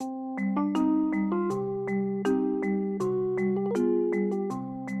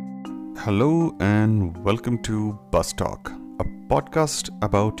Hello and welcome to Bus Talk, a podcast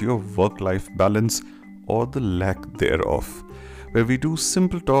about your work life balance or the lack thereof, where we do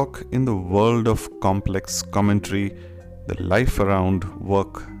simple talk in the world of complex commentary, the life around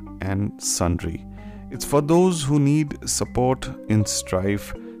work and sundry. It's for those who need support in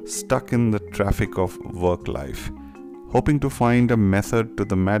strife, stuck in the traffic of work life, hoping to find a method to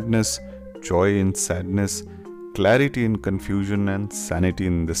the madness, joy in sadness, clarity in confusion, and sanity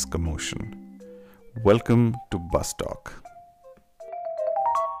in this commotion. Welcome to Bus Talk.